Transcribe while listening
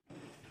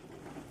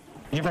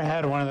You ever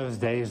had one of those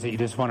days that you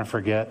just want to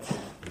forget?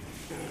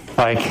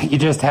 Like, you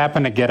just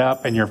happen to get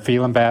up and you're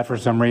feeling bad for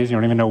some reason. You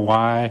don't even know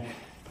why.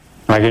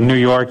 Like in New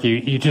York,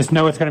 you just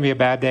know it's going to be a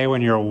bad day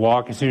when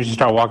as soon as you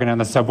start walking down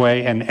the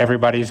subway and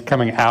everybody's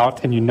coming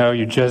out and you know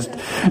you just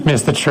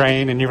missed the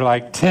train and you're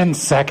like 10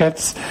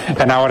 seconds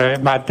and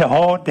the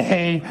whole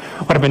day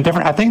would have been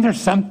different. I think there's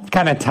some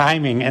kind of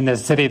timing in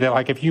this city that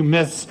like if you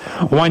miss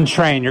one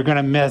train, you're going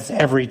to miss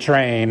every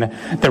train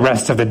the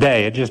rest of the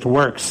day. It just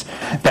works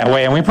that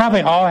way. And we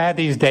probably all had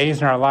these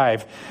days in our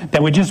life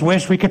that we just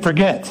wish we could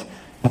forget.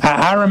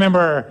 I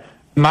remember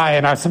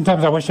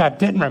sometimes I wish I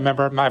didn't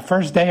remember my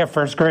first day of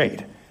first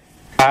grade.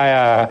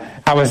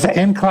 I was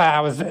in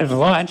class. It was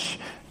lunch.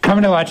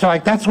 Coming to lunch,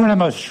 like that's one of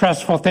the most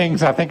stressful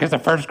things I think as a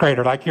first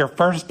grader. Like your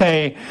first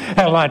day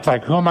at lunch,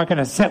 like who am I going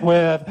to sit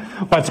with?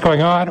 What's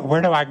going on?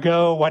 Where do I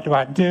go? What do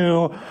I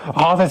do?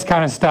 All this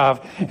kind of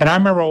stuff. And I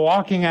remember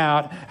walking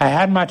out. I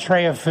had my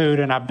tray of food,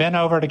 and I bent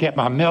over to get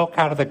my milk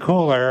out of the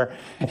cooler.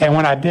 And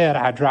when I did,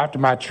 I dropped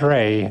my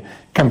tray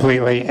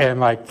completely, and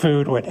like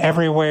food went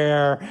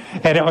everywhere.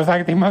 And it was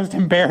like the most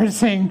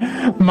embarrassing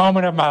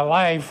moment of my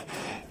life.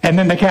 And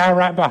then the guy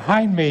right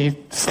behind me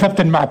slipped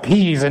in my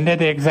peas and did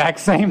the exact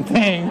same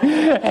thing.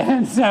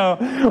 And so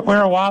we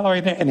were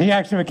wallowing there. And he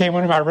actually became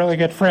one of my really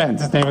good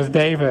friends. His name was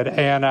David.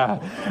 And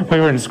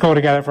we were in school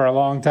together for a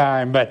long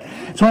time. But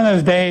it's one of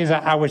those days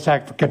I wish I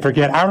could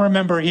forget. I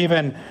remember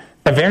even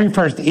the very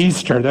first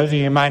Easter. Those of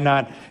you who might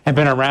not have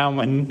been around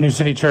when New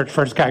City Church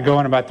first got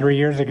going about 3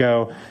 years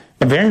ago,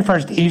 the very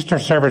first Easter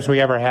service we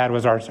ever had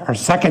was our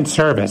second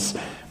service.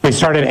 We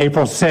started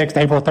April 6th,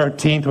 April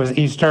 13th was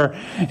Easter,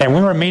 and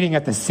we were meeting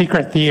at the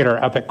Secret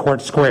Theater up at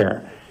Court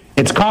Square.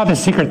 It's called the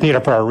Secret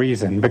Theater for a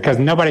reason, because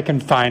nobody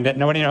can find it.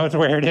 Nobody knows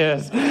where it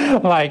is.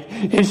 Like,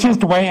 it's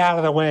just way out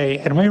of the way,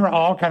 and we were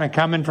all kind of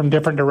coming from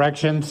different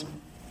directions.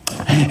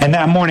 And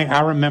that morning,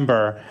 I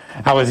remember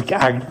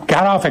I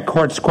got off at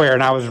Court Square,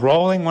 and I was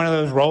rolling one of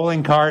those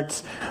rolling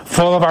carts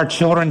full of our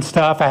children's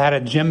stuff. I had a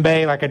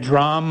djembe, like a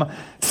drum,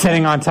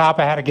 sitting on top.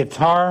 I had a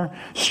guitar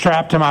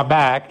strapped to my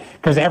back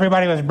because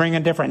everybody was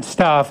bringing different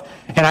stuff.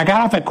 And I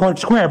got off at Court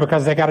Square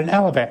because they got an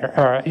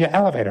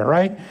elevator,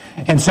 right?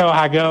 And so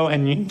I go,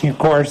 and of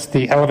course,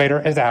 the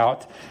elevator is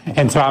out.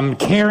 And so I'm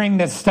carrying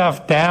this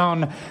stuff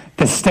down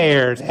the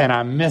stairs, and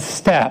I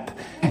misstep,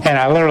 and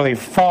I literally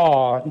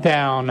fall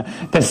down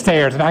the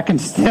stairs, and I can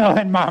still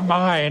in my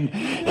mind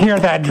hear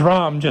that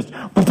drum just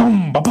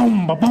ba-boom,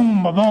 ba-boom,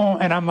 ba-boom, ba-boom,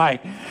 and I'm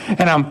like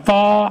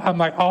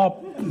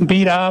all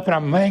beat up, and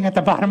I'm laying at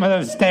the bottom of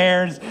those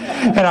stairs,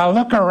 and I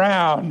look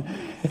around,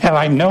 and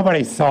like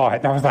nobody saw it,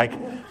 and I was like,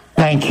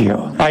 thank you.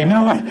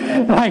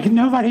 Like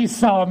nobody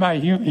saw my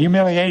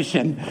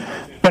humiliation.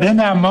 But in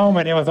that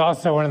moment, it was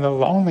also one of the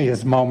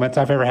loneliest moments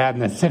I've ever had in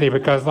the city,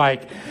 because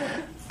like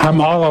I'm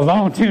all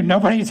alone too.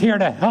 Nobody's here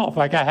to help.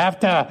 Like I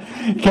have to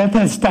get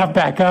this stuff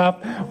back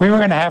up. We were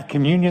going to have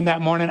communion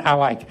that morning. I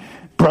like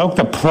broke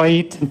the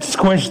plate,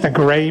 squished the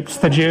grapes,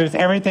 the juice.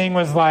 Everything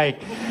was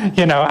like,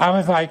 I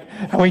was like,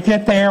 we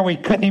get there. We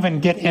couldn't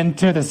even get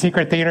into the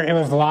Secret Theater. It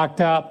was locked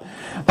up.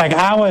 Like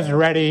I was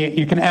ready.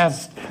 You can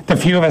ask the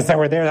few of us that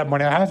were there that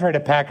morning. I was ready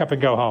to pack up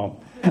and go home.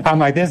 I'm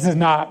like, this is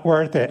not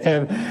worth it.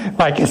 And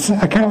like,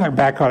 I kind of look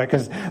back on it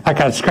because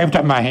like I scraped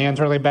up my hands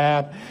really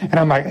bad. And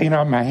I'm like,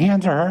 my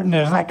hands are hurting.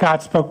 And it's like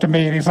God spoke to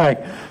me and he's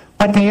like,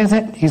 what day is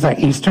it? He's like,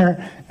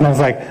 Easter. And I was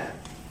like,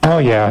 oh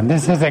yeah,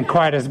 this isn't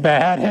quite as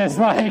bad as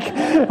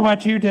like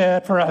what you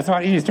did for us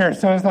on Easter.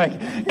 So it's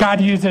like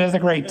God used it as a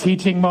great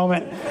teaching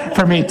moment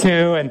for me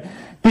too.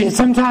 And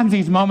sometimes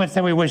these moments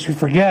that we wish we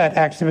forget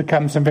actually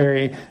become some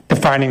very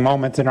defining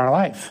moments in our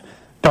life,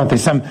 don't they?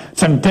 Some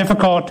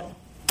difficult,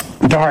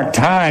 dark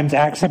times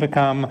actually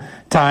become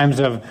times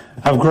of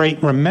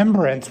great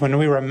remembrance when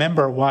we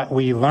remember what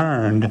we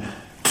learned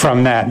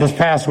from that. This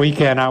past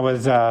weekend, I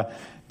was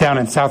down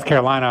in South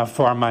Carolina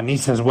for my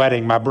niece's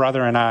wedding. My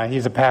brother and I,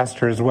 he's a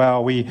pastor as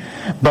well, we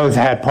both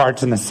had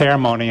parts in the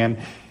ceremony, and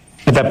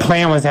the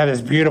plan was to have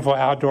this beautiful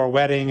outdoor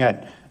wedding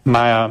at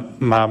my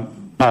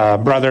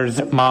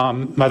brother's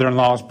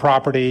mother-in-law's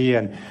property,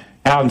 and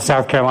out in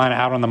South Carolina,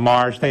 out on the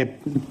marsh. They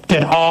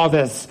did all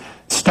this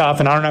stuff,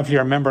 and I don't know if you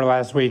remember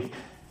last week,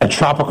 a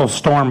tropical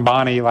storm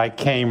Bonnie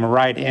came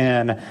right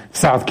in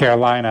South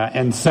Carolina.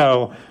 And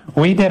so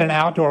we did an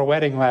outdoor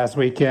wedding last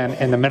weekend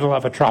in the middle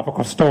of a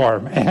tropical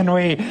storm. And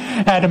we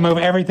had to move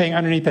everything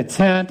underneath the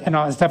tent and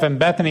all that stuff. And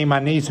Bethany, my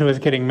niece who was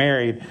getting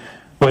married,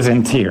 was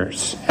in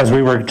tears as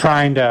we were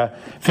trying to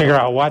figure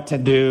out what to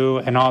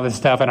do and all this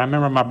stuff. And I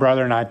remember my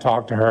brother and I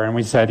talked to her and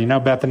we said,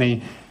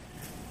 Bethany,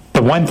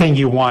 the one thing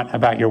you want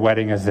about your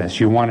wedding is this.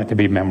 You want it to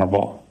be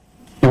memorable.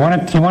 You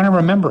want to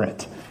remember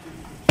it.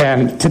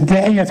 And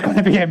today is going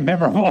to be a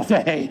memorable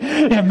day.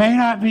 It may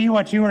not be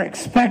what you were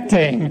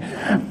expecting,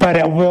 but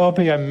it will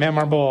be a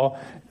memorable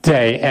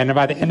day. And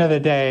by the end of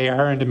the day,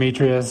 her and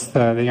Demetrius,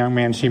 the young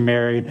man she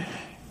married,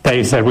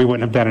 they said we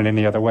wouldn't have done it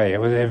any other way.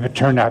 It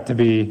turned out to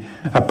be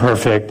a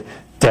perfect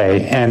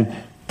day. And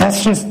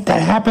that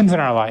happens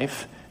in our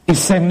life. These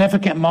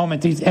significant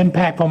moments, these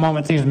impactful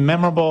moments, these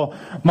memorable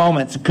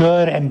moments,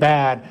 good and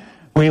bad,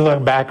 we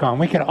look back on.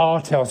 We can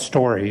all tell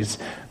stories,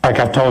 like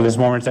I've told this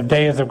morning, of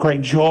days of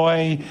great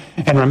joy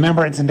and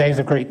remembrance and days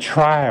of great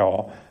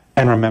trial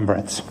and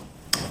remembrance.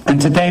 And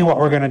today what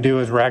we're going to do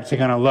is we're actually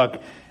going to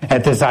look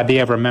at this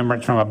idea of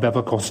remembrance from a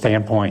biblical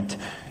standpoint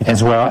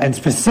as well, and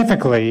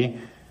specifically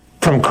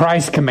from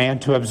Christ's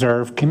command to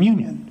observe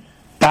communion.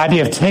 The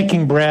idea of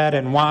taking bread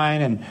and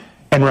wine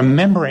and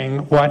remembering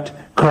what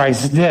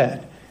Christ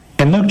did.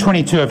 In Luke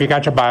 22, if you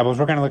got your Bibles,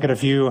 we're going to look at a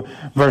few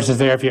verses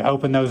there. If you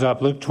open those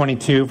up, Luke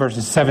 22,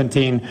 verses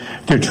 17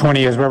 through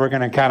 20 is where we're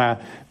going to kind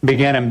of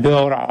begin and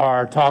build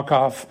our talk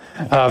off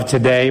of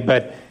today.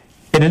 But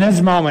in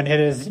this moment,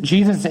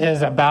 Jesus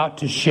is about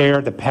to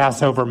share the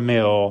Passover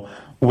meal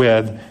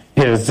with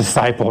his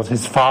disciples,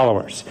 his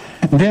followers.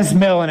 This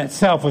meal in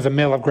itself was a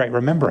meal of great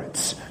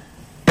remembrance.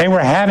 They were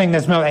having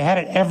this meal. They had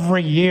it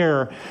every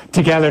year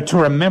together to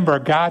remember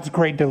God's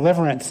great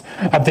deliverance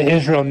of the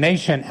Israel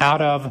nation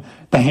out of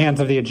the hands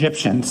of the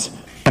Egyptians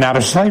and out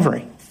of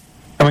slavery.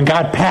 And when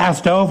God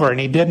passed over, and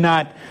he did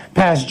not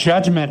pass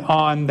judgment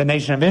on the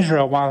nation of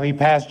Israel while he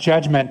passed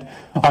judgment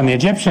on the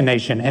Egyptian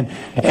nation. And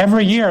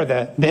every year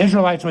the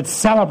Israelites would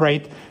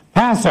celebrate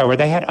Passover.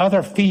 They had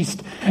other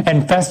feasts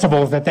and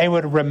festivals that they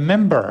would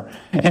remember.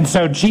 And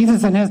so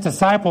Jesus and his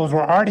disciples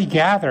were already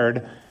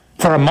gathered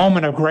for a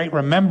moment of great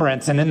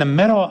remembrance. And in the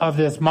middle of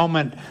this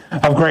moment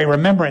of great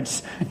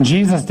remembrance,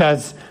 Jesus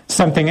does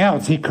something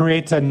else. He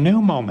creates a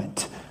new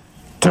moment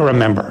to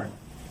remember.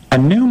 A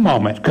new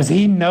moment, because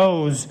he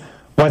knows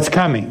what's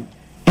coming.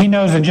 He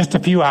knows in just a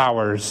few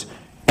hours,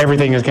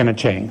 everything is going to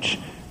change.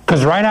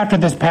 Because right after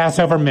this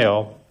Passover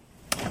meal,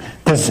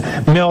 this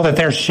meal that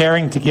they're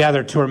sharing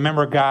together to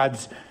remember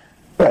God's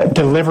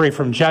delivery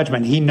from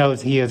judgment, he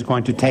knows he is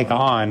going to take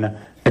on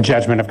the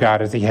judgment of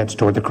God as he heads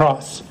toward the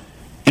cross.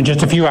 In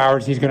just a few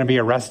hours, he's going to be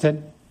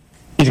arrested.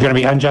 He's going to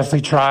be unjustly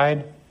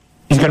tried.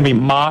 He's going to be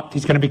mocked.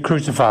 He's going to be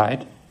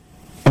crucified.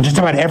 And just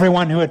about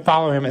everyone who would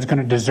follow him is going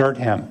to desert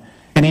him.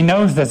 And he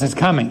knows this is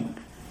coming.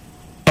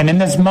 And in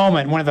this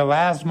moment, one of the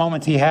last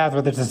moments he has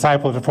with his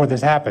disciples before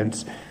this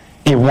happens,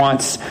 he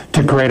wants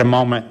to create a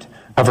moment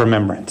of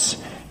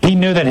remembrance. He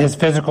knew that his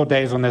physical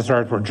days on this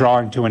earth were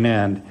drawing to an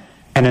end.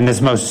 And in this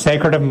most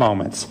sacred of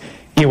moments,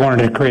 he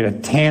wanted to create a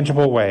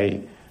tangible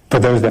way for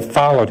those that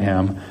followed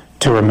him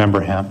to remember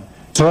him.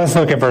 So let's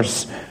look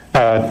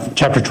at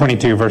chapter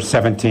 22, verse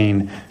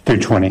 17 through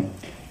 20.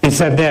 He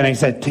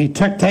said,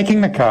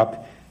 taking the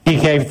cup, he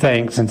gave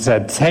thanks and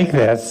said, "Take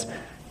this,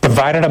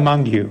 divide it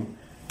among you.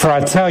 For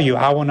I tell you,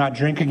 I will not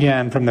drink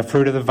again from the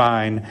fruit of the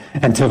vine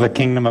until the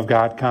kingdom of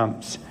God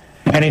comes."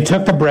 And he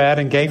took the bread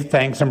and gave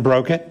thanks and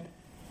broke it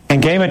and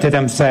gave it to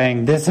them,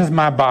 saying, "This is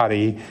my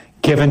body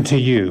given to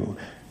you.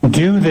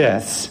 Do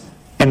this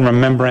in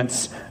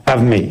remembrance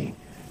of me."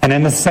 And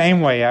in the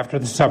same way, after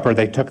the supper,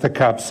 they took the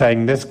cup,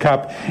 saying, "This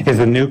cup is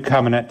the new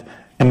covenant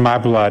in my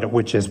blood,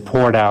 which is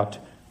poured out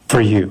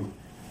for you."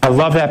 I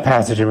love that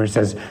passage where it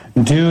says,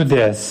 "Do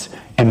this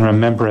in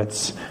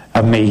remembrance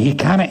of me." He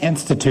kind of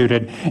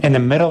instituted, in the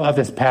middle of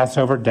this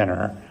Passover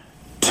dinner,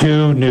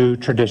 two new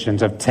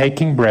traditions of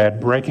taking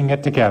bread, breaking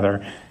it together,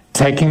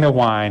 taking the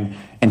wine,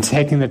 and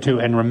taking the two,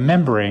 and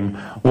remembering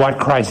what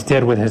Christ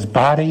did with his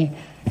body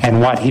and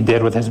what he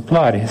did with his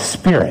blood, his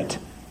spirit.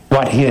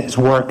 What his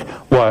work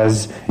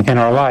was in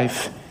our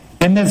life.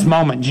 In this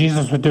moment,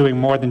 Jesus was doing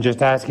more than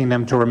just asking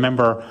them to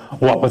remember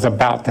what was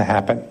about to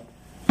happen.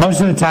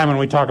 Most of the time when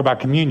we talk about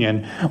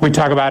communion, we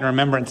talk about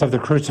remembrance of the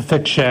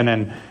crucifixion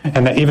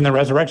and even the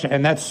resurrection,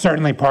 and that's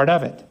certainly part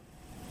of it.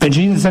 But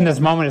Jesus in this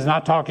moment is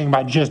not talking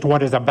about just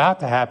what is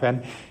about to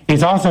happen.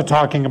 He's also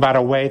talking about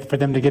a way for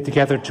them to get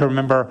together to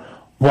remember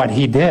what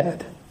he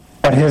did,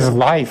 what his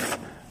life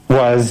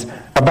was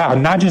about.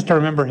 Not just to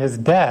remember his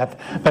death,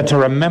 but to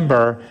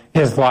remember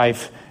his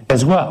life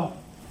as well.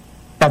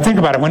 Now think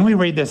about it. When we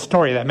read this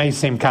story, that may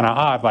seem kind of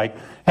odd. Like,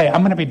 hey,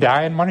 I'm going to be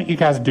dying. Why don't you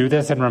guys do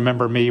this and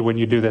remember me when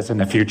you do this in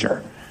the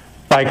future?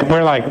 Like,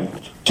 we're like,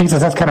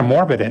 Jesus, that's kind of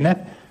morbid, isn't it?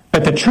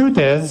 But the truth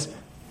is,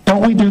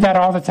 don't we do that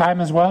all the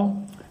time as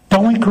well?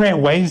 Don't we create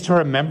ways to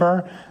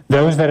remember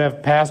those that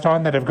have passed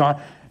on, that have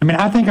gone? I mean,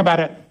 I think about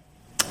it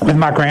with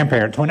my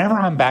grandparents. Whenever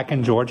I'm back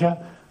in Georgia,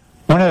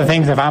 one of the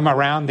things, if I'm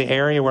around the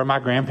area where my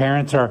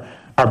grandparents are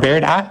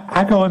buried,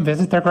 I go and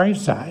visit their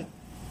gravesite.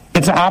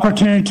 It's an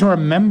opportunity to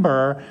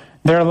remember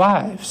their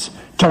lives,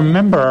 to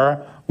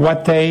remember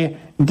what they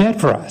did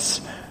for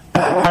us.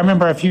 I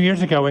remember a few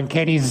years ago when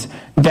Katie's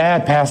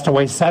dad passed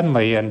away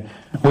suddenly, and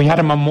we had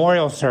a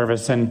memorial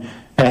service, and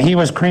he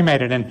was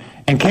cremated,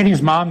 and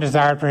Katie's mom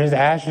desired for his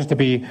ashes to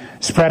be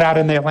spread out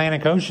in the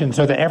Atlantic Ocean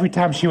so that every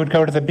time she would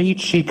go to the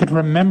beach, she could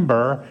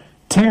remember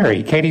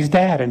Terry, Katie's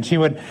dad, and she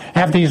would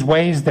have these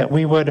ways that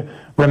we would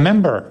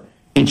remember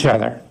each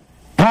other.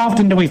 How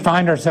often do we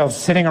find ourselves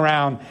sitting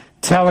around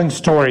telling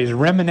stories,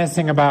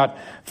 reminiscing about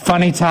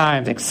funny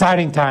times,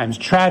 exciting times,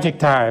 tragic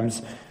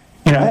times,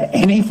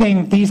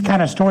 anything, these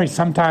kind of stories,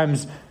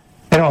 sometimes,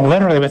 they don't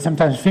literally, but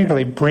sometimes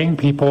figuratively, bring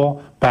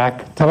people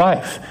back to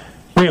life.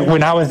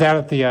 When I was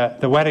out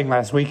at the wedding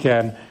last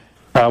weekend,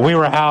 we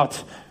were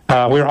out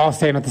We were all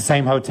staying at the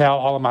same hotel,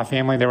 all of my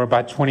family. There were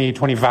about 20,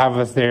 25 of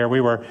us there. We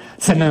were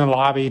sitting in the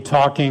lobby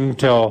talking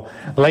till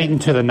late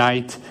into the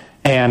night,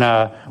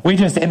 and we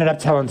just ended up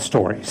telling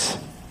stories,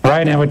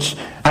 right? And which,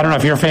 I don't know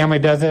if your family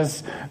does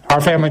this.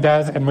 Our family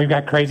does, and we've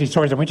got crazy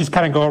stories, and we just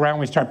kind of go around,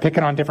 we start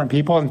picking on different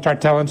people and start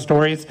telling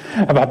stories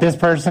about this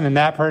person and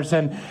that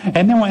person,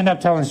 and then we'll end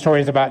up telling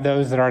stories about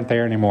those that aren't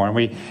there anymore. And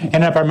we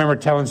end up, I remember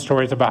telling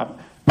stories about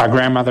my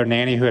grandmother,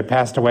 Nanny, who had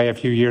passed away a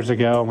few years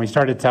ago, and we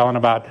started telling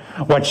about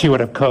what she would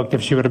have cooked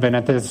if she would have been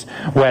at this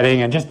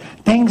wedding, and just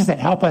things that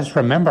help us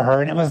remember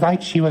her, and it was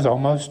like she was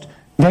almost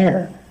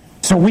there.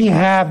 So we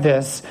have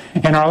this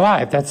in our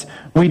life.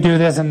 We do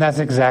this, and that's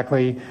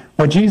exactly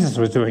what Jesus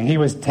was doing. He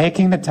was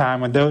taking the time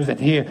with those that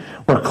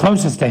were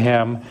closest to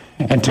him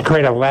and to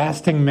create a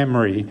lasting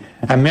memory,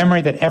 a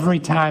memory that every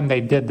time they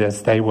did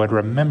this, they would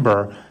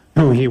remember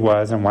who he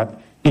was and what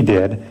he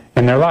did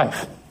in their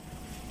life.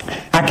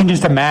 I can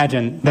just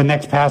imagine the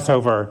next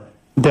Passover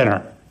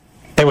dinner.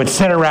 They would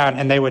sit around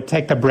and they would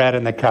take the bread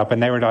and the cup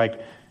and they were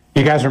like,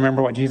 you guys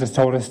remember what Jesus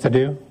told us to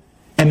do?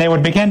 And they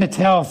would begin to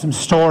tell some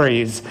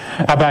stories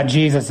about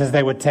Jesus as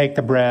they would take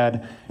the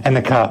bread and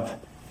the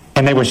cup.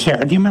 And they would share.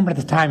 Do you remember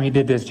the time he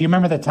did this? Do you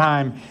remember the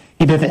time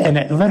he did that? And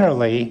it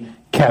literally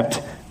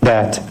kept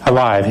that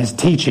alive. His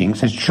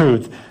teachings, his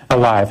truth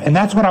alive. And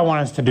that's what I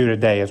want us to do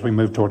today as we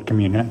move toward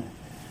communion.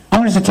 I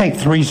want us to take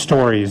 3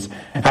 stories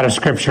out of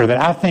Scripture that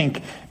I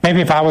think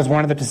maybe if I was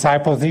one of the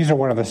disciples, these are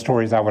one of the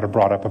stories I would have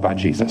brought up about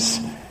Jesus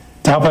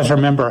to help us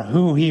remember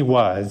who he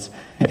was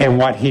and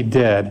what he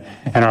did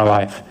in our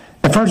life.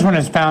 The first one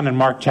is found in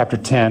Mark chapter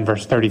 10,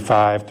 verse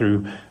 35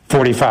 through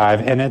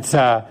 45. And it's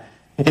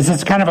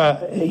kind of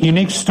a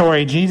unique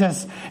story.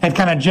 Jesus had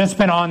kind of just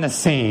been on the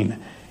scene.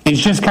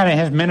 He's just kind of,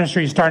 his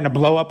ministry is starting to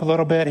blow up a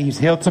little bit. He's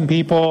healed some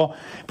people.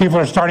 People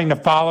are starting to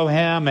follow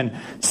him. And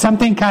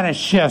something kind of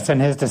shifts in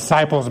his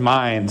disciples'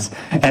 minds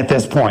at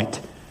this point.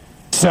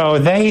 So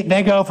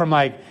they go from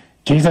like,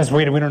 Jesus,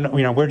 we don't,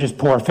 we're just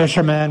poor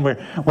fishermen.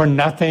 We're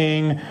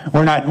nothing.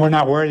 We're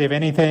not worthy of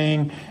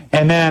anything.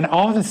 And then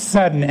all of a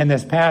sudden in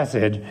this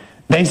passage,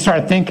 they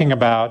start thinking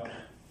about,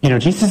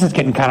 Jesus is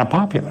getting kind of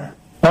popular.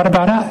 What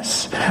about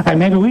us? Like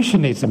maybe we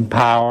should need some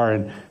power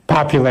and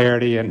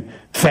popularity and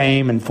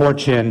fame and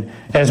fortune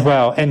as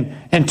well.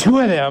 And 2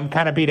 of them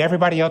kind of beat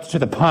everybody else to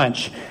the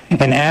punch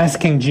in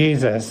asking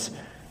Jesus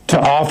to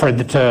offer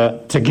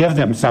to give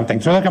them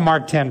something. So look at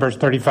Mark 10, verse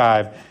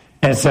 35.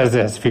 And it says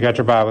this, if you got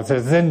your Bible, it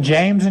says, Then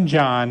James and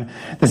John,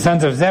 the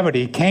sons of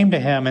Zebedee, came to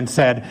him and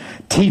said,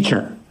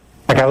 Teacher.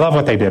 Like, I love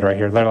what they did right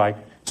here. They're like,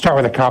 start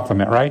with a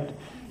compliment, right?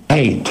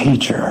 Hey,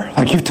 teacher,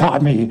 like you've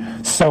taught me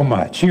so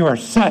much. You are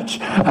such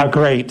a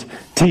great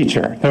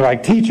teacher. They're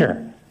like,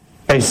 Teacher,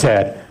 they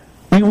said,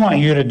 we want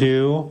you to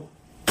do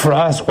for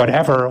us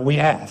whatever we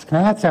ask.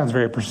 Now, that sounds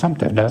very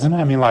presumptive, doesn't it?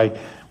 I mean, like,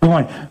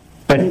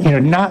 but,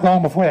 not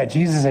long before that,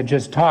 Jesus had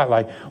just taught,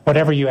 like,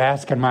 whatever you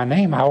ask in my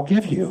name, I will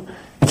give you.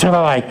 And so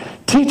they're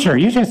like, Teacher,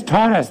 you just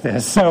taught us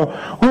this, so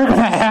we're going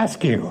to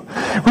ask you.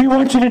 We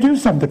want you to do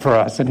something for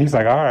us. And he's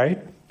like, all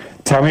right,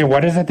 tell me,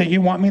 what is it that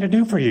you want me to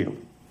do for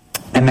you?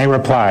 And they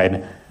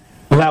replied,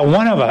 let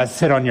one of us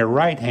sit on your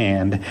right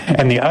hand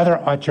and the other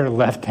at your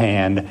left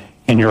hand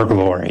in your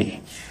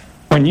glory.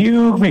 When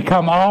you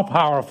become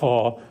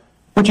all-powerful,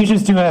 would you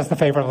just do us the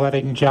favor of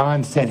letting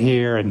John sit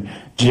here and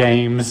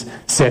James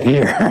sit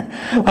here?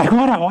 Like,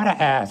 what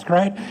a ask,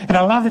 right? And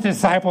I love the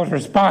disciples'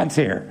 response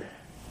here.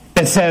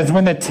 It says,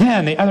 when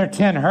the other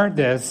 10 heard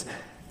this,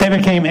 they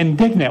became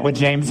indignant with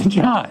James and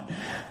John.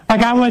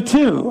 Like, I would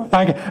too.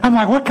 I'm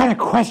like, what kind of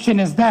question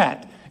is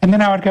that? And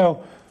then I would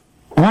go,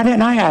 why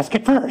didn't I ask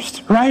it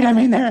first? Right? I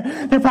mean, they're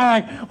probably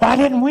like, why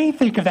didn't we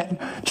think of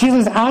that?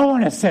 Jesus, I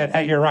want to sit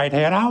at your right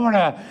hand. I want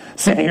to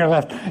sit at your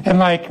left. And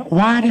like,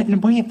 why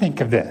didn't we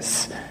think of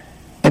this?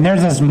 And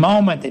there's this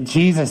moment that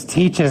Jesus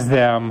teaches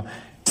them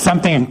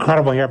something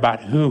incredible here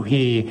about who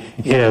he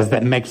is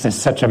that makes this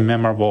such a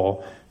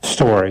memorable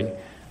story.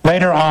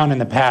 Later on in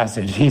the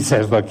passage, he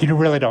says, look, you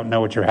really don't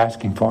know what you're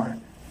asking for.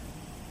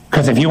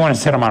 Because if you want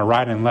to sit on my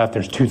right and left,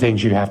 there's 2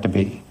 things you have to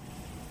be. You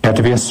have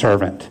to be a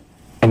servant,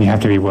 and you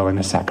have to be willing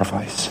to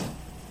sacrifice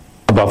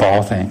above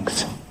all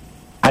things.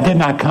 I did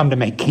not come to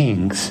make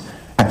kings.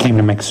 I came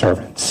to make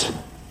servants,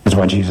 is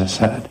what Jesus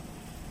said.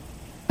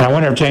 And I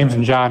wonder if James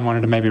and John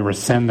wanted to maybe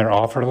rescind their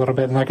offer a little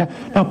bit. And like,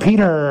 no,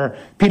 Peter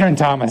and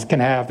Thomas can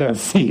have those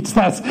seats.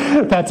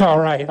 That's all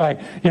right.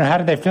 Like, how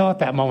did they feel at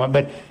that moment?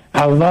 But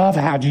I love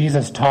how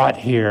Jesus taught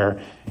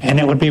here. And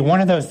it would be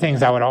one of those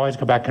things I would always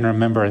go back and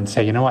remember and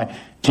say, you know what?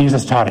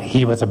 Jesus taught it.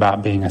 He was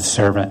about being a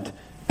servant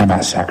and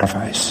about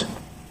sacrifice.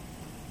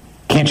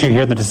 Can't you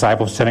hear the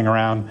disciples sitting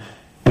around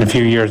in a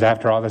few years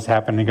after all this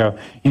happened and go,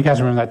 you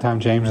guys remember that time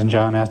James and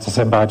John asked to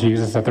sit by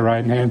Jesus at the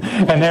right hand?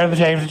 And they're the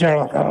James and John are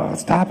like, oh,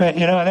 stop it.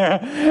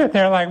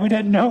 They're like, we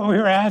didn't know what we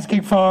were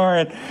asking for.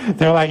 And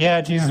they're like, yeah,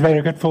 Jesus made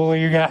a good fool of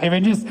you guys. I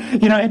mean, just,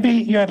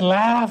 you'd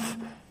laugh,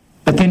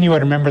 but then you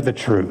would remember the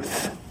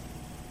truth.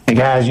 And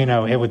guys,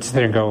 it would sit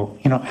there and go,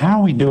 how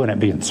are we doing at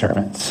being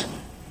servants?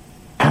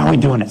 How are we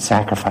doing at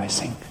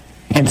sacrificing?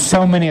 And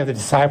so many of the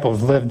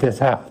disciples lived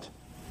this out.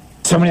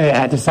 So many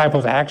of the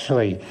disciples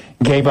actually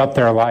gave up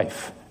their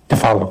life to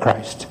follow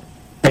Christ.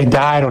 They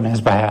died on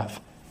his behalf.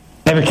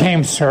 They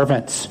became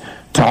servants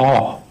to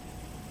all.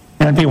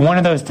 And it'd be one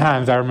of those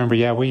times I remember,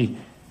 we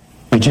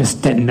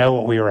just didn't know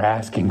what we were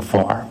asking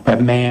for.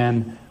 But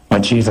man,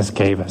 what Jesus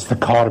gave us, the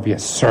call to be a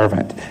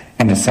servant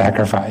and to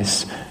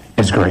sacrifice,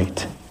 is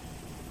great.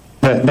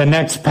 The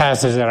next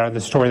passage, the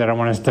story that I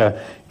want us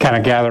to kind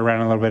of gather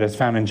around a little bit, is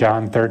found in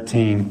John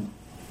 13.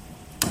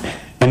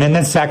 And in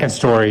this second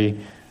story,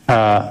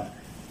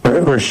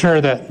 we're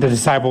sure that the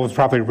disciples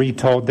probably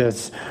retold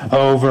this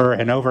over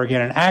and over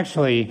again. And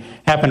actually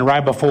happened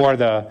right before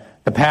the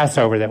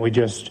Passover that we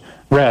just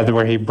read,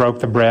 where he broke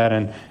the bread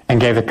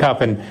and gave the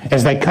cup. And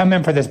as they come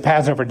in for this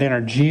Passover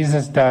dinner,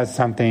 Jesus does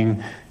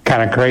something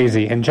kind of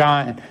crazy. In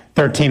John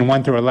 13,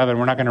 1 through 11,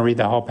 we're not going to read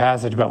the whole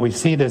passage, but we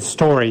see this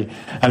story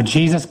of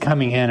Jesus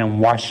coming in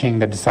and washing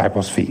the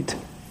disciples' feet.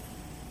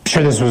 I'm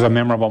sure this was a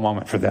memorable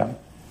moment for them.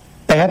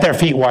 They had their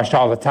feet washed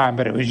all the time,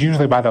 but it was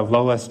usually by the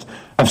lowest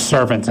of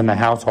servants in the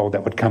household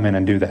that would come in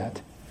and do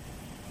that.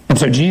 And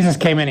so Jesus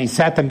came in, he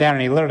sat them down,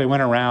 and he literally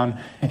went around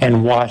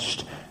and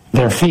washed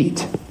their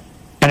feet.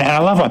 And I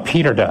love what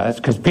Peter does,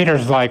 because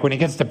Peter's like, when he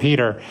gets to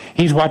Peter,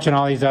 he's watching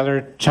all these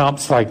other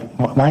chumps like,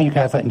 why are you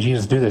guys letting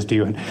Jesus do this to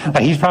you? And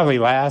like, he's probably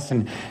last,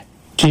 and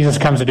Jesus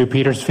comes to do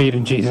Peter's feet,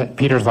 and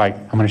Peter's like,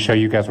 I'm going to show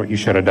you guys what you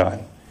should have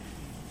done.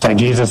 It's like,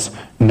 Jesus,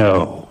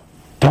 no,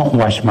 don't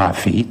wash my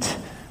feet.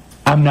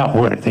 I'm not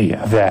worthy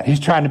of that. He's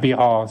trying to be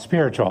all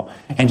spiritual.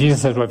 And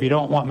Jesus says, well, if you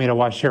don't want me to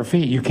wash your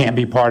feet, you can't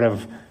be part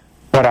of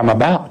what I'm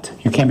about.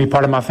 You can't be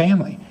part of my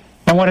family.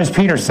 And what does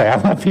Peter say? I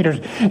love Peter.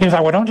 He's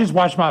like, well, don't just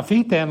wash my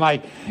feet then.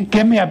 Like,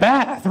 give me a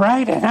bath,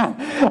 right? And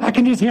I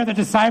can just hear the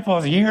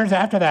disciples years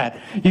after that.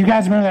 You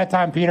guys remember that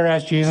time Peter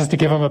asked Jesus to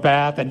give him a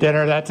bath at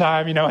dinner that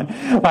time,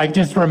 and like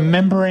just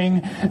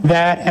remembering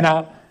that. And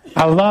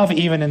I love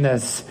even in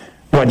this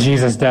what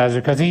Jesus does,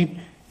 because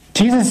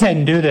Jesus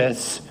didn't do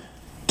this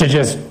to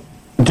just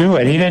do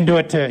it. He didn't do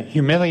it to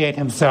humiliate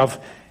himself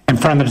in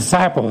front of the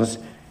disciples.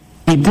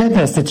 He did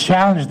this to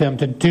challenge them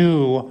to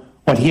do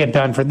what he had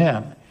done for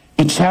them.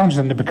 He challenged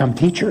them to become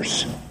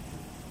teachers.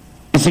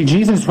 You see,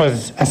 Jesus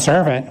was a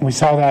servant. We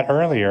saw that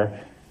earlier.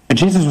 But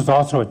Jesus was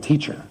also a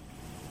teacher.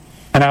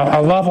 And I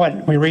love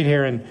what we read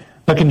here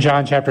look in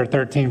John chapter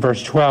 13,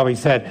 verse 12. He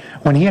said,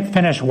 when he had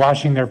finished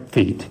washing their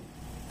feet,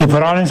 he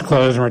put on his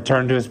clothes and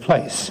returned to his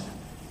place.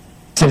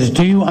 He says,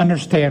 do you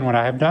understand what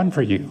I have done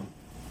for you?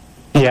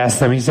 He asked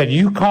them, he said,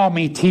 you call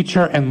me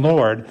teacher and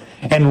Lord,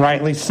 and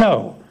rightly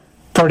so.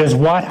 For it is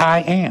what I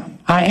am.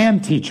 I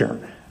am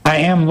teacher. I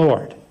am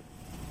Lord.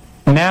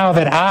 Now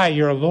that I,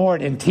 your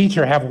Lord and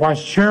teacher, have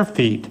washed your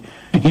feet,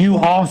 you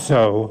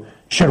also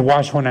should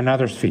wash one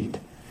another's feet.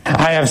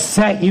 I have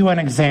set you an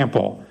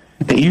example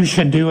that you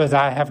should do as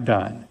I have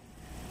done.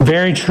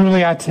 Very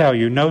truly I tell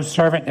you, no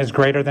servant is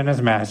greater than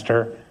his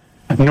master,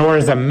 nor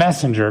is a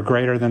messenger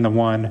greater than the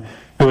one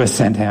who has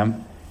sent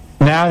him.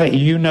 Now that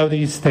you know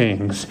these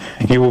things,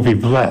 you will be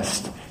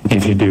blessed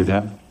if you do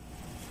them.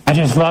 I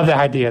just love the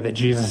idea that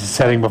Jesus is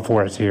setting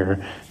before us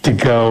here to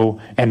go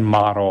and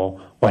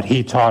model what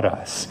he taught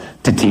us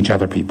to teach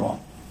other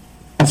people.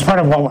 That's part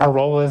of what our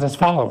role is as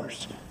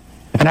followers.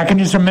 And I can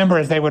just remember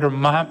as they would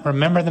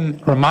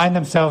remind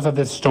themselves of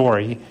this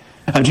story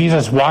of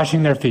Jesus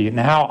washing their feet, and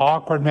how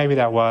awkward maybe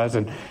that was,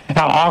 and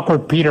how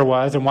awkward Peter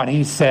was, and what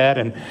he said,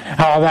 and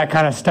how all that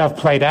kind of stuff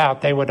played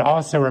out. They would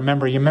also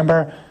remember, you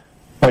remember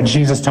what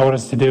Jesus told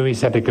us to do? He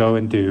said to go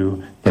and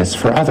do this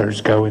for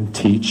others. Go and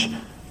teach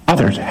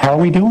others. How are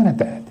we doing at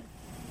that?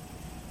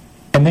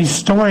 And these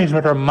stories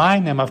would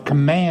remind them of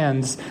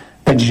commands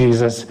that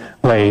Jesus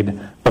laid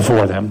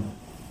before them.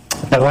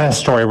 The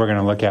last story we're going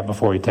to look at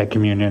before we take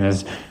communion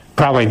is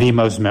probably the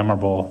most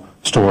memorable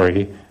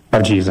story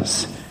of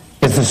Jesus.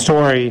 It's the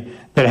story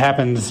that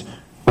happens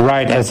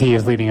right as he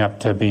is leading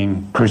up to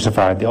being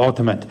crucified, the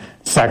ultimate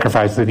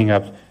sacrifice leading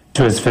up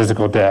to his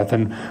physical death.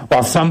 And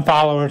while some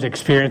followers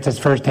experience this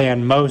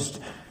firsthand, most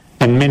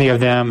and many of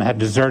them had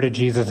deserted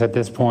Jesus at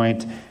this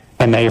point,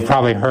 and they've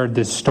probably heard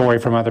this story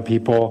from other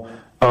people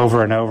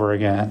over and over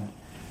again.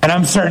 And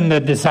I'm certain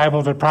the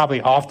disciples would probably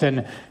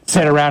often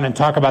sit around and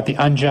talk about the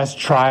unjust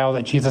trial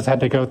that Jesus had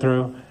to go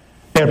through.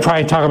 They would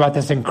probably talk about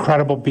this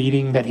incredible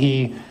beating that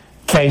he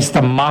faced,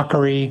 the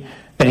mockery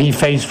that he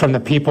faced from the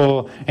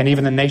people and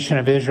even the nation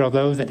of Israel,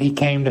 those that he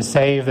came to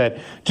save, that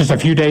just a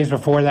few days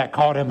before that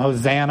called him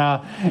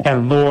Hosanna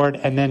and Lord,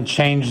 and then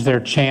changed their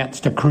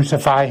chants to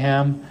crucify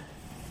him.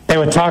 They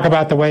would talk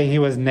about the way he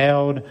was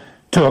nailed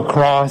to a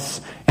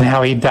cross and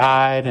how he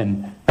died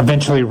and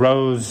eventually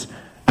rose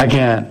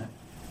again.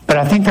 But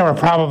I think there were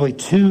probably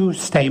two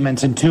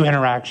statements and two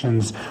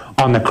interactions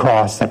on the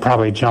cross that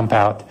probably jump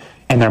out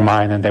in their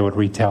mind and they would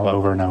retell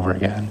over and over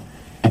again.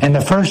 And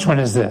the first one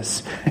is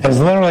this, is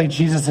literally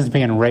Jesus is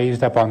being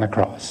raised up on the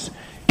cross.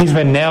 He's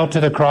been nailed to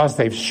the cross.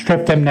 They've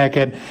stripped him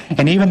naked.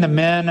 And even the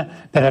men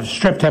that have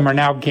stripped him are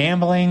now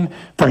gambling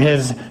for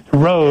his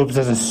robes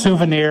as a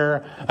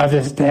souvenir of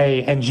this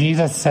day. And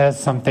Jesus says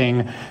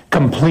something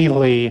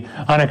completely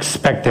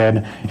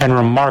unexpected and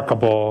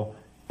remarkable.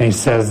 And he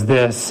says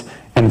this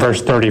in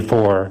verse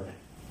 34.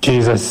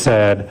 Jesus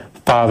said,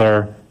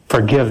 Father,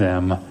 forgive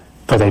them,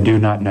 for they do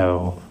not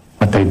know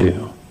what they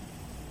do.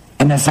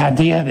 And this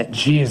idea that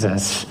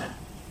Jesus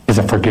is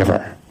a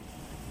forgiver,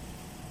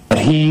 that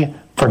he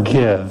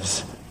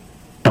forgives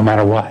no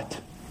matter what.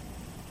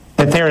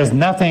 That there is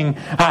nothing,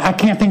 I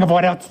can't think of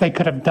what else they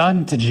could have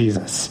done to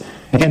Jesus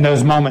in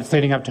those moments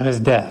leading up to his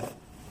death.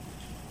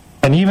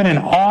 And even in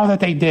all that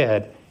they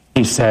did,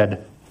 he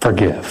said,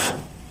 forgive.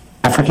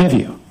 I forgive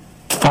you.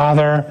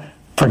 Father,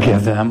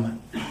 forgive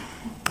them.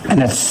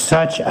 And it's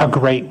such a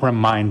great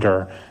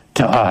reminder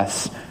to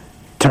us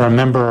to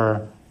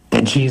remember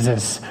that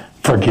Jesus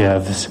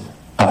forgives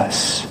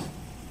us.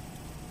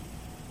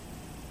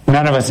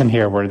 None of us in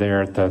here were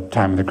there at the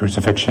time of the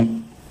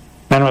crucifixion.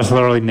 None of us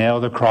literally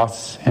nailed the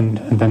cross and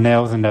the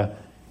nails into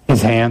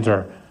his hands,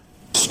 or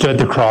stood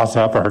the cross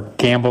up, or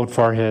gambled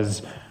for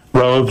his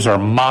robes, or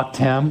mocked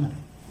him.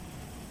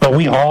 But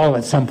we all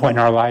at some point in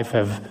our life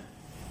have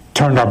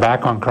turned our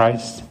back on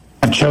Christ,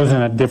 have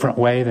chosen a different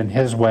way than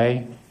his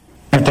way,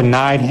 have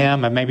denied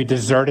him and maybe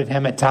deserted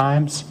him at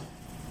times.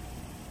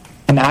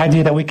 And the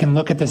idea that we can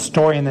look at this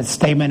story and this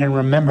statement and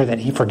remember that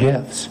he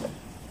forgives.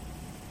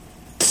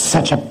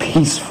 Such a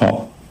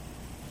peaceful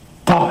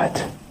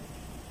thought.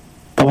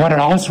 But what it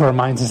also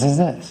reminds us is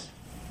this,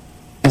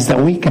 is that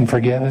we can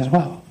forgive as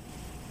well.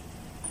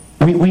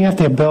 We have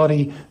the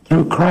ability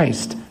through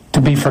Christ to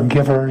be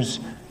forgivers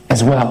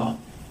as well.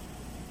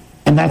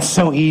 And that's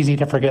so easy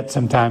to forget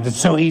sometimes.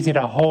 It's so easy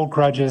to hold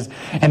grudges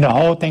and to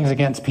hold things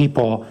against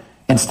people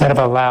instead of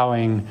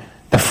allowing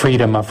the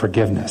freedom of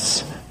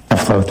forgiveness to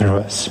flow through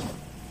us.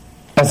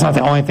 That's not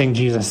the only thing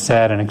Jesus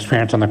said and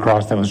experienced on the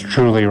cross that was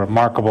truly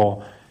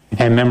remarkable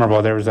and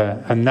memorable. There was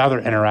another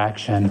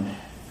interaction,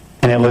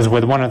 and it was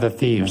with one of the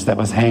thieves that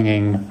was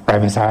hanging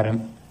right beside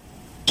him.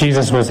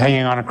 Jesus was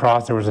hanging on a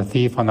cross. There was a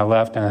thief on the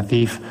left and a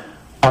thief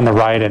on the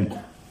right, and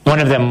one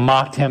of them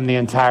mocked him the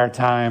entire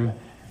time.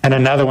 And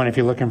another one, if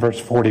you look in verse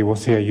 40, we'll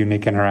see a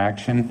unique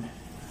interaction.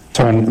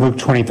 So in Luke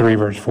 23,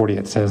 verse 40,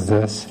 it says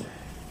this,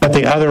 but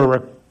the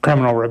other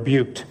criminal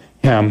rebuked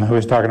him, who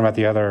was talking about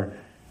the other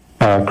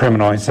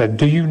criminal. He said,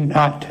 do you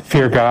not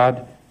fear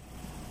God?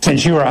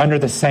 Since you are under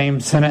the same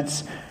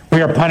sentence,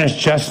 we are punished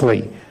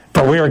justly,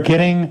 for we are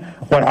getting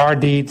what our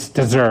deeds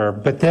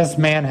deserve. But this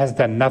man has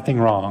done nothing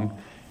wrong.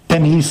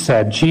 Then he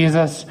said,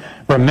 Jesus,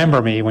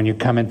 remember me when you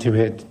come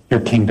into your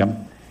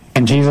kingdom.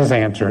 And Jesus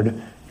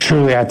answered,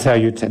 truly I tell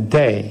you,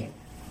 today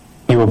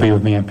you will be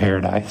with me in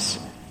paradise.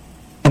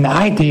 And the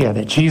idea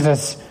that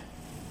Jesus,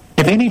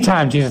 if any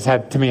time Jesus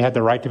had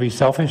the right to be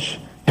selfish,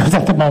 it was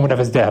at the moment of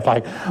his death.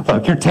 Like,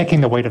 look, you're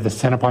taking the weight of the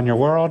sin upon your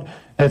world.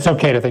 It's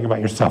okay to think about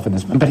yourself in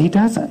this. But he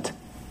doesn't.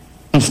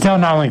 He still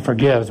not only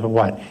forgives, but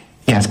what?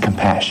 He has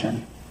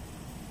compassion.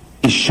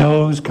 He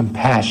shows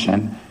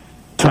compassion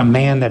to a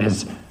man that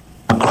is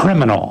a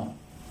criminal,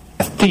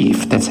 a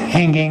thief that's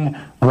hanging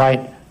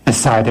right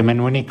beside him.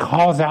 And when he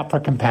calls out for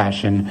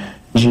compassion,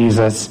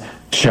 Jesus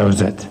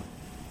shows it.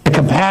 The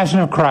compassion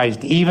of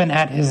Christ, even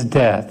at his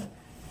death,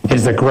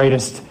 is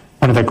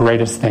one of the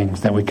greatest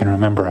things that we can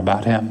remember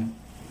about him.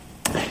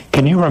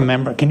 Can you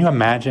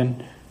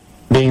imagine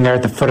being there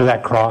at the foot of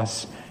that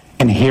cross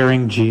and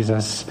hearing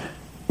Jesus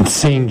and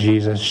seeing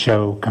Jesus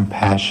show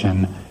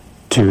compassion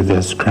to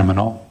this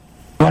criminal?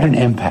 What an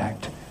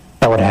impact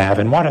that would have,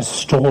 and what a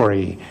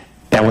story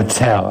that would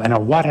tell,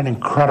 and what an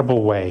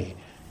incredible way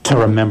to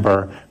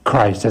remember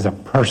Christ as a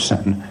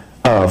person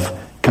of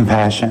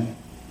compassion.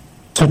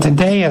 So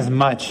today, as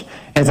much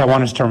as I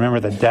want us to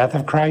remember the death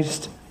of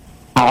Christ,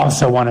 I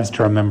also want us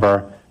to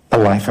remember the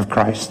life of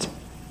Christ.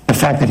 The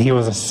fact that he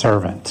was a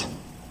servant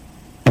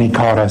and he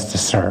called us to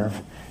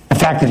serve. The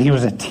fact that he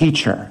was a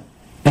teacher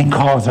and he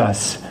calls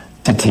us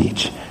to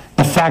teach.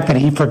 The fact that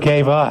he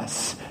forgave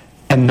us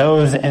and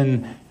those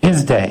in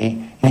his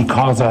day and he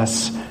calls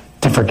us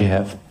to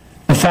forgive.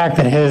 The fact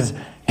that his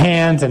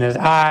hands and his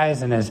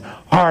eyes and his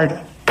heart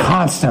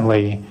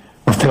constantly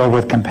were filled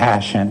with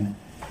compassion,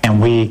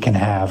 and we can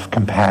have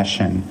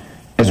compassion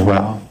as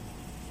well.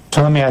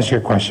 So let me ask you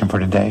a question for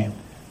today.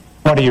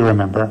 What do you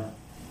remember?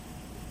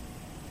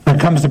 When it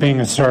comes to being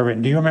a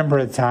servant, do you remember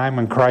a time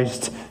when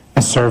Christ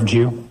has served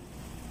you?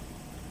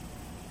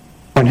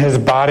 When his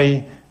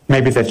body,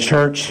 maybe the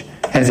church,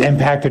 has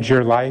impacted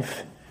your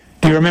life?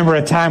 Do you remember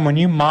a time when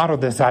you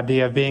modeled this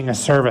idea of being a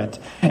servant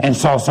and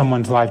saw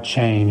someone's life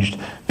changed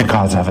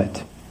because of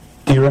it?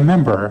 Do you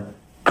remember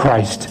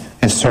Christ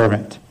as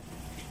servant?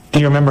 Do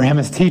you remember him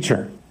as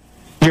teacher?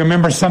 Do you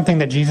remember something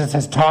that Jesus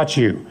has taught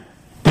you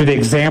through the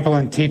example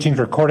and teachings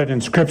recorded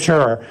in Scripture,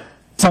 or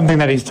something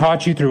that he's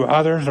taught you through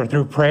others or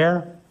through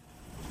prayer?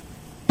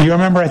 Do you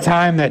remember a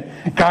time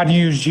that God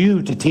used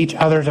you to teach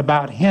others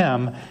about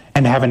him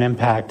and have an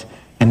impact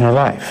in their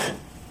life?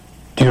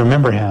 Do you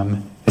remember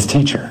him as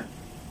teacher?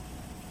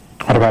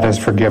 What about as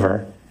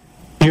forgiver?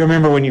 Do you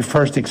remember when you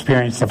first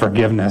experienced the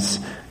forgiveness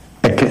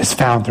that is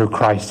found through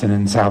Christ and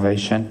in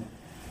salvation?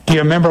 Do you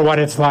remember what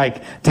it's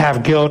like to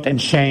have guilt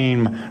and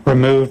shame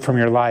removed from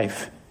your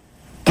life?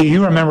 Do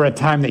you remember a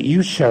time that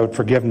you showed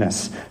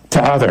forgiveness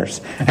to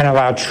others and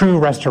allowed true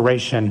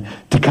restoration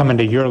to come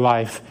into your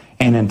life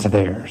and into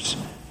theirs?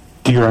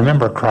 do you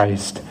remember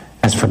Christ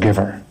as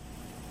forgiver?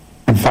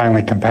 And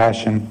finally,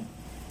 compassion.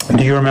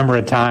 Do you remember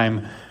a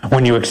time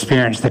when you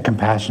experienced the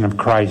compassion of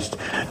Christ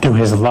through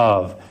his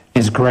love,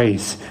 his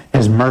grace,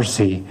 his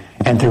mercy,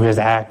 and through his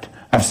act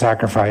of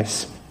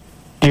sacrifice?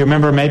 Do you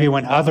remember maybe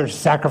when others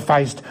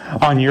sacrificed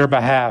on your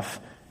behalf,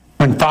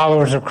 when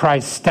followers of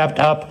Christ stepped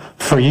up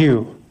for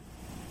you?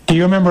 Do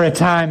you remember a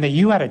time that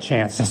you had a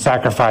chance to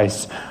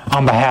sacrifice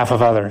on behalf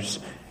of others?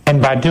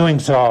 And by doing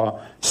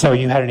so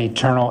you had an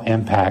eternal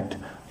impact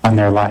on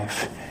their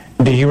life.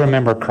 Do you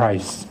remember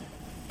Christ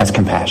as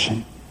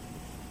compassion?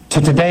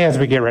 So today, as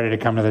we get ready to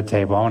come to the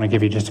table, I want to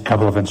give you just a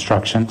couple of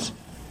instructions.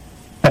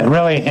 But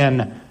really,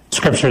 in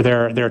Scripture,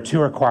 there are two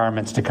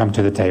requirements to come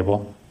to the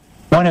table.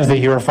 One is that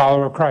you're a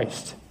follower of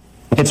Christ.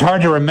 It's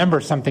hard to remember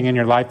something in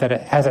your life that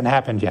it hasn't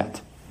happened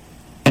yet.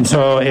 And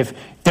so if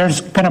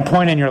there's been a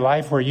point in your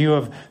life where you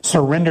have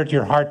surrendered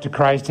your heart to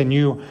Christ and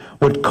you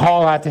would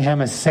call out to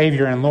him as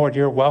Savior and Lord,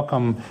 you're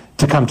welcome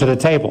to come to the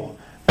table.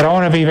 But I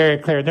want to be very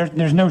clear.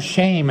 There's no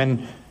shame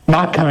in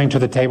not coming to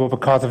the table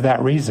because of that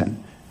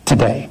reason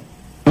today.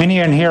 Many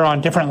are here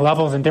on different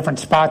levels and different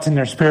spots in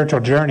their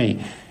spiritual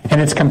journey, and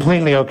it's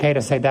completely okay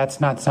to say,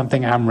 that's not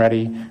something I'm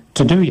ready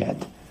to do yet.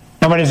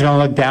 Nobody's going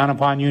to look down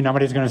upon you.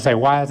 Nobody's going to say,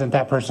 why isn't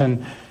that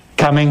person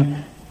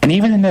coming? And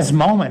even in this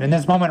moment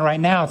right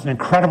now, it's an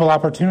incredible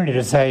opportunity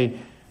to say,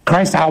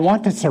 Christ, I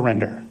want to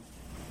surrender.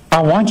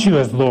 I want you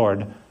as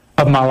Lord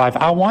of my life.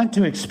 I want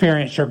to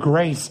experience your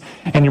grace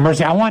and your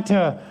mercy. I want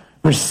to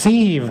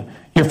receive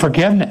your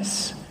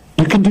forgiveness.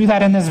 You can do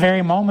that in this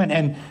very moment,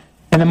 and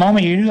in the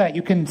moment you do that,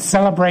 you can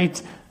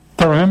celebrate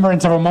the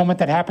remembrance of a moment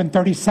that happened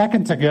 30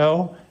 seconds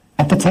ago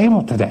at the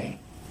table today.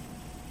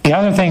 The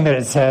other thing that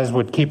it says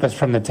would keep us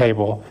from the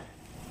table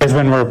is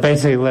when we're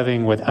basically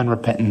living with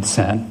unrepentant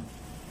sin.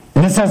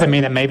 And this doesn't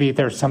mean that maybe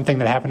there's something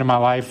that happened in my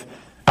life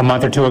a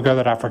month or two ago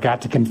that I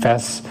forgot to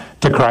confess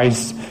to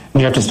Christ, and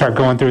you have to start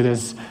going through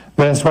this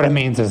list. What it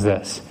means is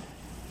this,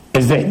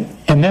 is that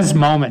in this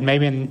moment,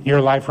 maybe in your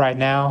life right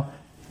now,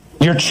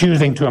 you're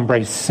choosing to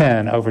embrace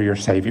sin over your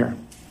Savior.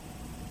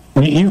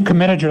 You've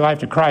committed your life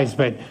to Christ,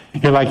 but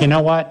you're like, you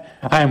know what?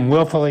 I am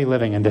willfully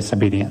living in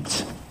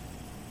disobedience.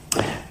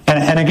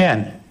 And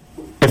again,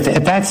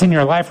 if that's in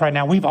your life right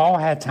now, we've all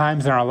had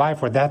times in our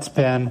life where that's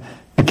been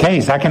the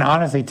case. I can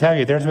honestly tell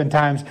you, there's been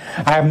times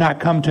I have not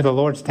come to the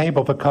Lord's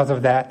table because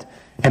of that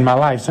in my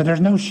life. So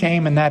there's no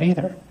shame in that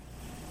either.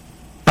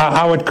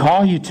 I would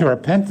call you to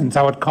repentance.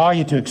 I would call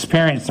you to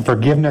experience the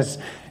forgiveness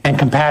and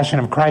compassion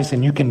of Christ,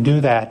 and you can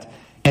do that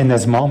in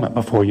this moment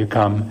before you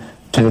come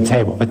to the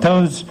table. But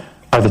those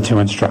are the two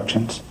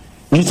instructions.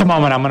 In just a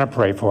moment, I'm going to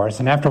pray for us,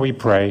 and after we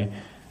pray,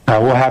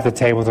 we'll have the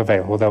tables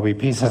available. There'll be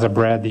pieces of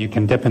bread that you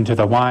can dip into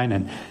the wine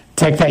and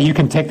take that. You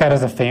can take that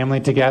as a family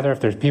together. If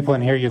there's people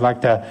in here you'd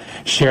like to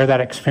share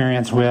that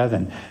experience with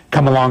and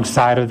come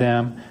alongside of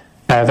them,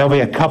 there'll be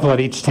a couple at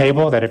each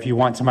table that if you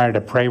want somebody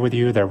to pray with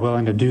you, they're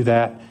willing to do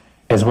that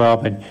as well.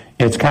 But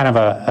it's kind of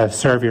a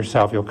serve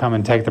yourself. You'll come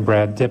and take the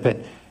bread, dip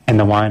it in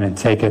the wine, and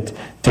take it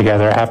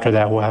together. After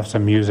that, we'll have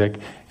some music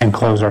and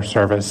close our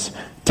service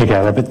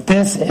together. But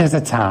this is a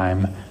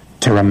time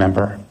to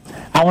remember.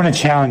 I want to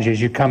challenge you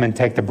as you come and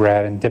take the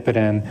bread and dip it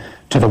in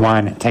to the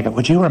wine and take it.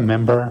 Would you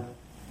remember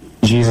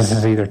Jesus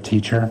is either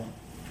teacher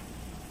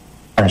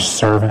or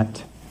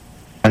servant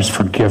or as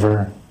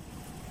forgiver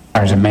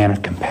or as a man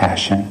of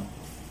compassion?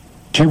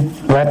 Would you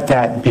let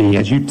that be,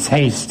 as you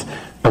taste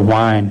the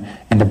wine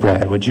and the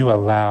bread, would you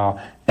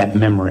allow that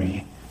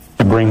memory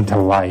to bring to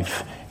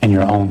life in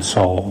your own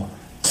soul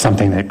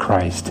something that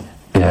Christ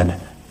did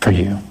for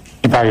you?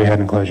 You bow your head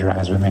and close your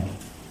eyes with me.